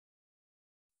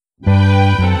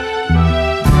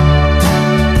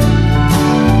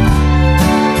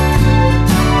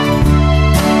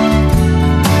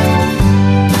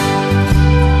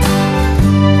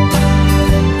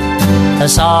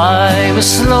As I was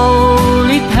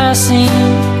slowly passing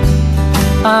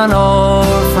an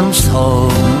orphan's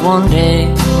home one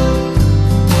day,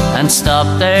 and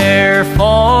stopped there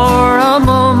for a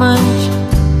moment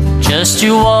just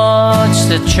to watch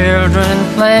the children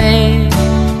play.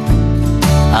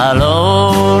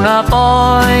 Alone a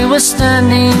boy was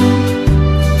standing,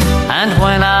 and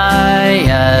when I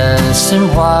asked him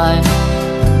why,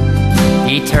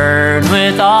 he turned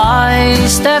with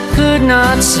eyes that could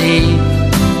not see,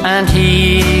 and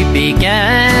he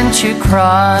began to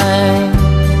cry.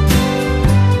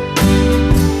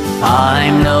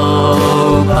 I'm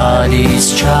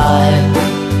nobody's child,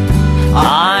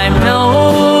 I'm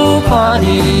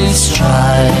nobody's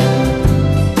child.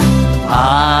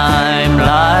 I'm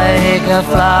like a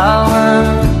flower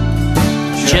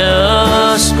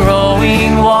just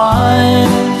growing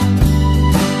wild.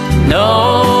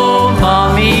 No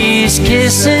mommy's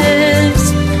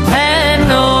kisses and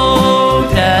no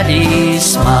daddy's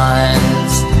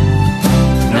smiles.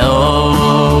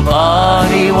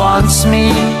 Nobody wants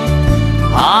me,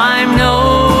 I'm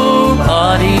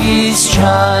nobody's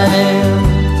child.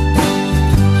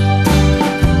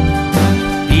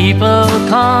 People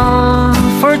come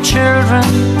for children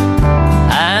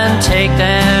and take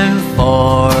them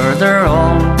for their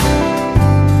own,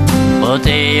 but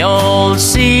they all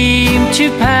seem to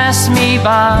pass me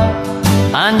by,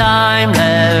 and I'm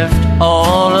left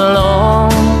all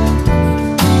alone.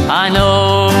 I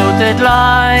know they'd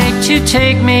like to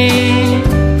take me,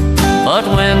 but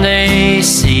when they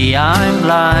see I'm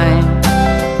blind,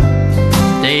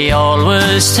 they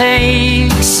always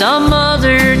take some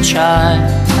other child,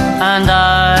 and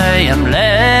I am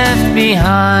left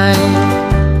behind.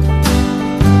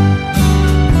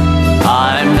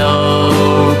 I'm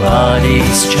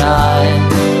nobody's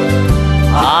child,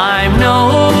 I'm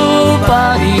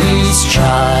nobody's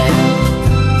child.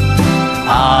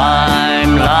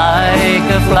 I'm like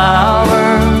a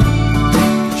flower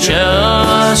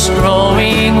just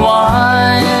growing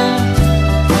wild.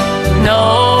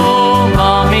 No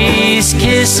mommy's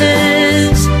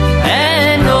kisses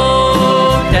and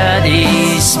no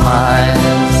daddy's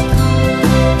smiles.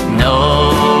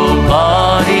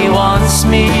 Nobody wants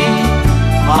me,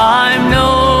 I'm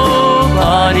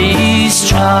nobody's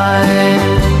child.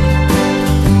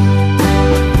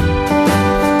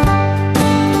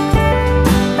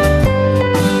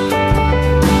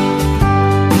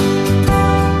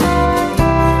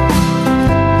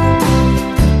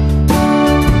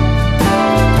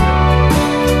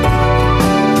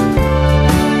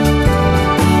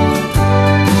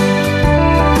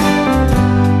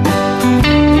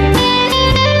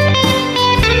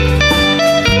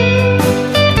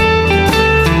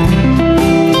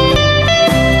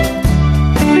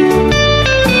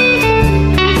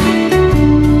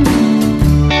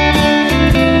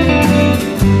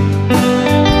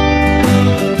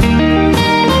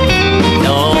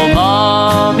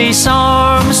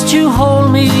 Arms to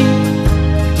hold me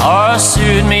or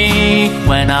soothe me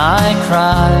when I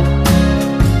cry.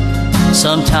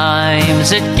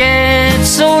 Sometimes it gets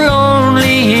so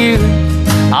lonely here,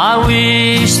 I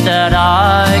wish that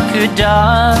I could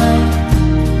die.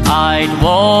 I'd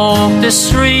walk the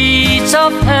streets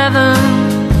of heaven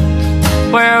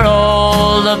where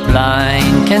all the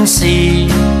blind can see,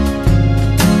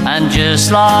 and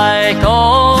just like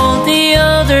all the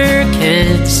other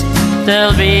kids,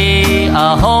 there'll be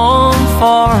a home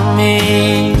for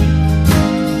me.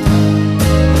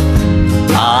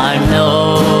 I'm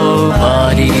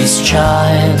nobody's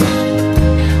child,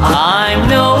 I'm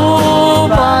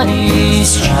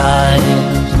nobody's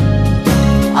child.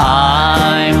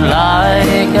 I'm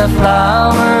like a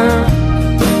flower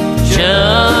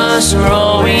just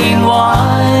growing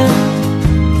wild.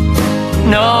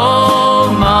 No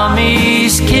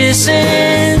mommy's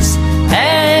kisses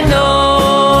and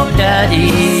no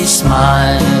daddy's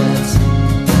smiles.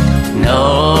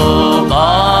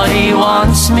 Nobody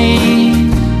wants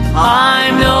me,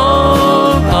 I'm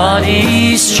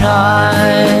nobody's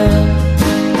child.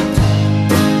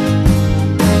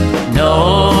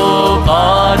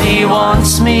 Nobody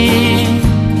wants me,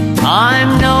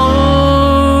 I'm nobody's